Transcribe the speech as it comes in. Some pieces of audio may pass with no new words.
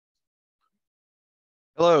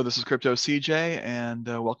Hello, this is Crypto CJ, and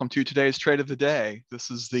welcome to today's trade of the day.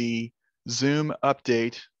 This is the Zoom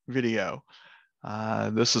update video.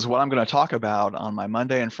 This is what I'm going to talk about on my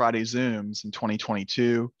Monday and Friday Zooms in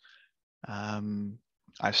 2022.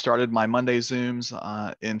 I started my Monday Zooms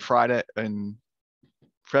in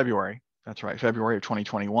February. That's right, February of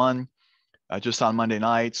 2021, just on Monday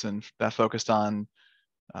nights, and that focused on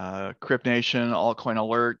Crypt Nation, Altcoin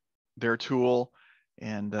Alert, their tool,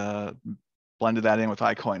 and blended that in with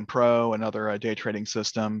iCoinPro, another day trading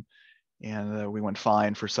system, and we went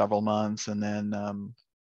fine for several months. And then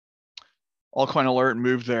Altcoin Alert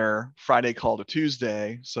moved their Friday call to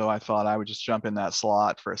Tuesday, so I thought I would just jump in that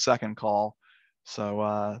slot for a second call. So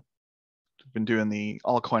I've been doing the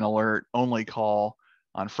Altcoin Alert only call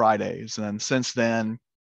on Fridays, and then since then,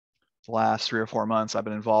 the last 3 or 4 months, I've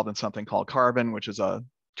been involved in something called Karbon, which is a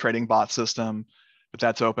trading bot system, but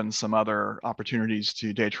that's opened some other opportunities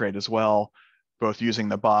to day trade as well, both using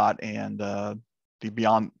the bot and the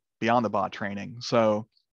beyond the bot training. So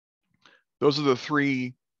those are the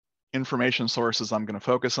three information sources I'm going to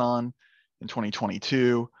focus on in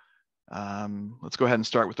 2022. Let's go ahead and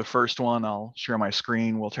start with the first one. I'll share my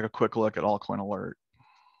screen. We'll take a quick look at Altcoin Alert.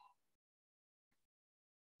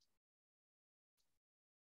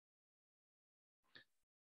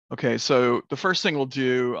 Okay, so the first thing we'll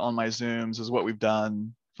do on my Zooms is what we've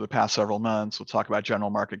done for the past several months. We'll talk about general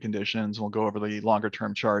market conditions. We'll go over the longer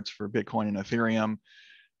term charts for Bitcoin and Ethereum,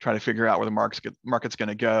 try to figure out where the market's going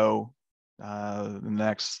to go in the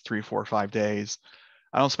next 3, 4, 5 days.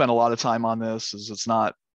 I don't spend a lot of time on this as it's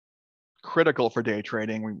not critical for day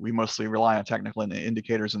trading. We mostly rely on technical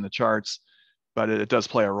indicators in the charts, but it does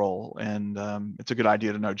play a role. And it's a good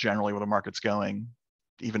idea to know generally where the market's going,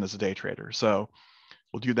 even as a day trader. So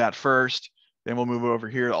we'll do that first. Then we'll move over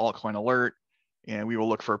here to Altcoin Alert, and we will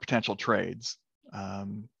look for potential trades.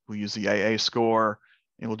 We'll use the AA score,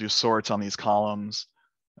 and we'll do sorts on these columns.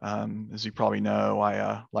 As you probably know,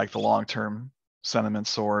 I like the long-term sentiment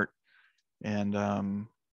sort, and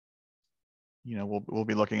we'll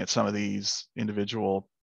be looking at some of these individual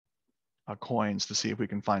coins to see if we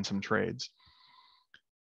can find some trades.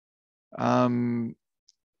 For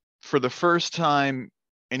the first time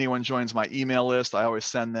anyone joins my email list, I always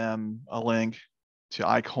send them a link to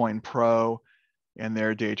iCoinPro and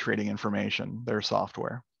their day trading information, their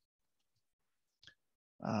software.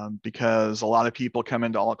 Because a lot of people come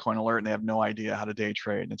into Altcoin Alert and they have no idea how to day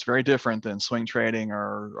trade. And it's very different than swing trading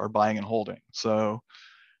or buying and holding. So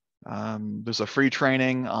there's a free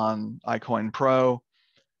training on iCoinPro.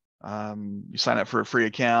 You sign up for a free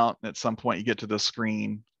account, and at some point you get to this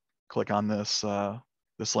screen, click on this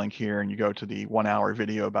link here, and you go to the 1-hour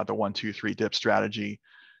video about the 1, 2, 3 dip strategy,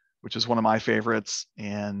 which is one of my favorites.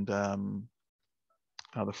 And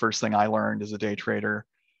the first thing I learned as a day trader.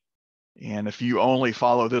 And if you only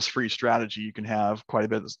follow this free strategy, you can have quite a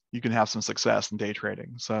bit. You can have some success in day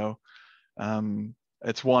trading. So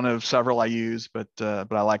it's one of several I use, but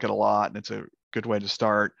I like it a lot, and it's a good way to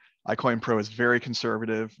start. iCoinPro is very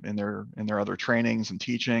conservative in their other trainings and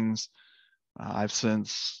teachings. I've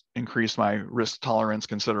since increased my risk tolerance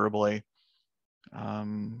considerably,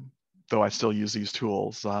 though I still use these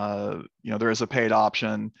tools. There is a paid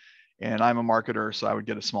option, and I'm a marketer, so I would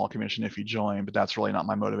get a small commission if you join, but that's really not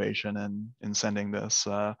my motivation in sending this.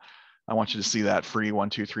 I want you to see that free 1,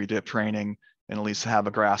 2, 3 dip training and at least have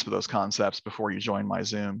a grasp of those concepts before you join my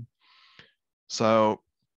Zoom. So,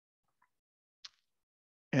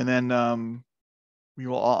 and then we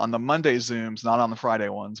will, on the Monday Zooms, not on the Friday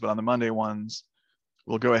ones, but on the Monday ones,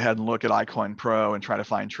 we'll go ahead and look at iCoinPro and try to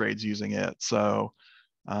find trades using it. So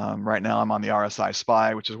right now I'm on the RSI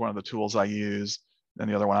Spy, which is one of the tools I use. And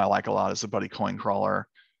the other one I like a lot is the Buddy Coin Crawler,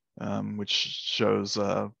 which shows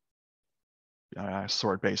I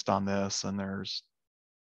sort based on this, and there's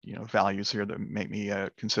values here that make me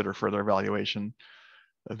consider further evaluation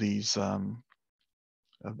of these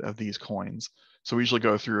of these coins. So we usually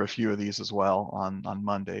go through a few of these as well on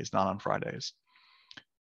Mondays, not on Fridays.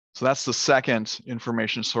 So that's the second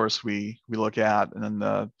information source we look at, and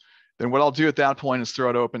then what I'll do at that point is throw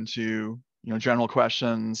it open to general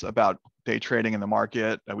questions about day trading in the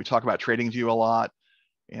market. We talk about TradingView a lot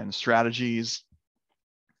and strategies.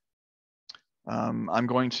 I'm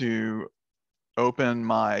going to open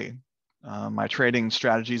my my trading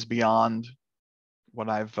strategies beyond what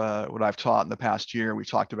I've taught in the past year. We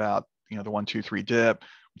talked about the 1, 2, 3 dip.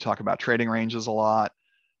 We talk about trading ranges a lot.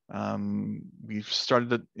 We've started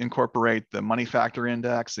to incorporate the money factor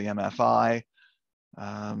index, the MFI.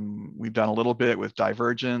 We've done a little bit with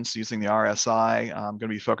divergence using the RSI. I'm going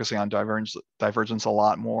to be focusing on divergence a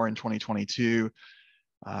lot more in 2022.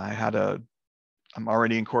 I had a I'm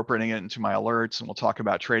already incorporating it into my alerts, and we'll talk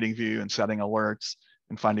about TradingView and setting alerts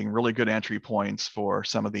and finding really good entry points for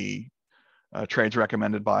some of the trades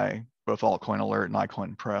recommended by both Altcoin Alert and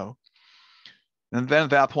iCoinPro. And then at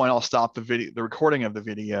that point, I'll stop the recording of the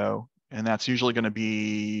video, and that's usually going to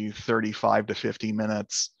be 35 to 50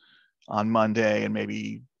 minutes on Monday and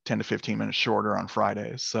maybe 10 to 15 minutes shorter on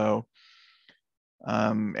Fridays. So,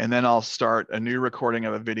 and then I'll start a new recording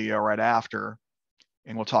of a video right after,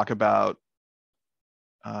 and we'll talk about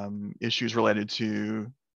issues related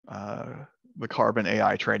to the Karbon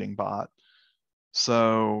AI trading bot.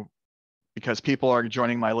 So because people are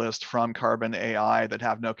joining my list from Karbon AI that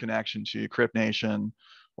have no connection to CryptNation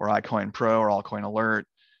or iCoinPro or Altcoin Alert.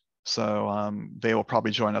 So they will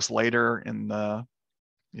probably join us later in the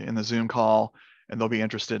Zoom call, and they'll be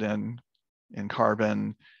interested in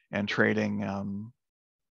Karbon and trading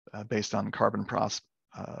based on Karbon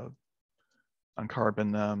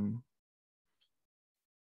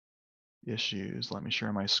issues. Let me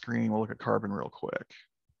share my screen. We'll look at Karbon real quick.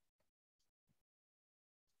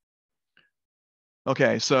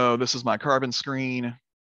 Okay, so this is my Karbon screen.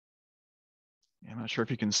 I'm not sure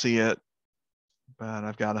if you can see it, but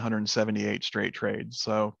I've got 178 straight trades.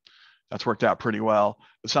 So that's worked out pretty well.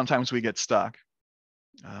 But sometimes we get stuck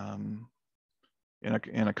in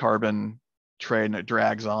a Karbon trade, and it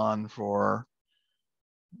drags on for,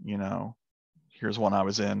 here's one I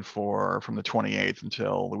was in for from the 28th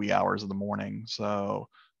until the wee hours of the morning. So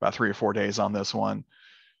about 3 or 4 days on this one.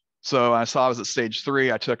 So I saw I was at stage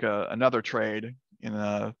 3. I took another trade in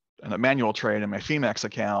a manual trade in my Femex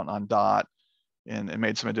account on DOT, and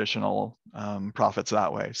made some additional profits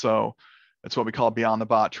that way. So that's what we call beyond the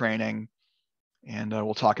bot training. And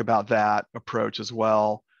we'll talk about that approach as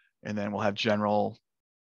well. And then we'll have general,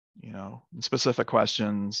 specific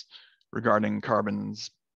questions regarding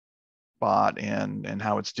Karbon's bot and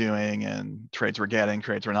how it's doing, and trades we're getting,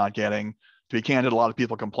 trades we're not getting. To be candid, a lot of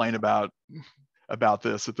people complain about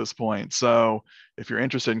this at this point. So if you're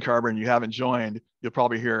interested in Karbon and you haven't joined, you'll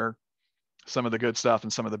probably hear some of the good stuff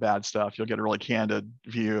and some of the bad stuff. You'll get a really candid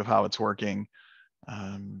view of how it's working.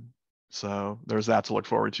 So there's that to look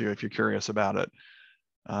forward to if you're curious about it.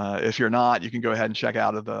 If you're not, you can go ahead and check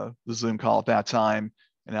out of the Zoom call at that time,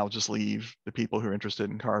 and I'll just leave the people who are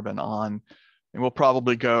interested in Karbon on. And we'll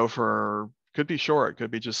probably go for, could be short,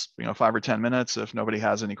 could be just 5 or 10 minutes if nobody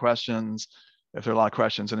has any questions. If there are a lot of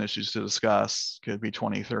questions and issues to discuss, could be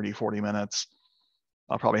 20, 30, 40 minutes.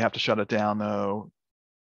 I'll probably have to shut it down though.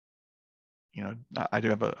 I do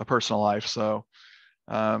have a personal life, so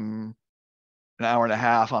an hour and a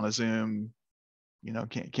half on a Zoom,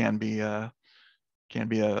 can be a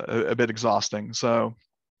bit exhausting. So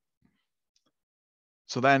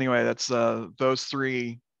that anyway, that's those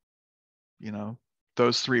three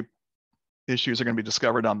issues are going to be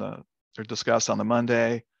discussed on the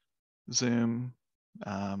Monday Zoom,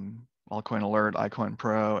 Altcoin Alert,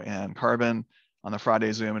 iCoinPro, and Karbon. On the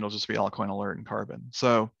Friday Zoom, it'll just be Altcoin Alert and Karbon.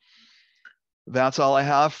 So that's all I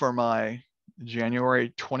have for my January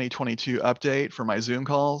 2022 update for my Zoom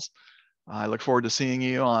calls. I look forward to seeing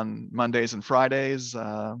you on Mondays and Fridays.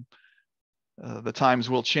 The times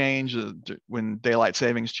will change when daylight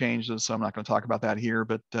savings changes, so I'm not going to talk about that here.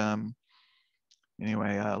 But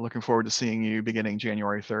anyway, looking forward to seeing you beginning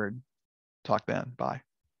January 3rd. Talk then. Bye.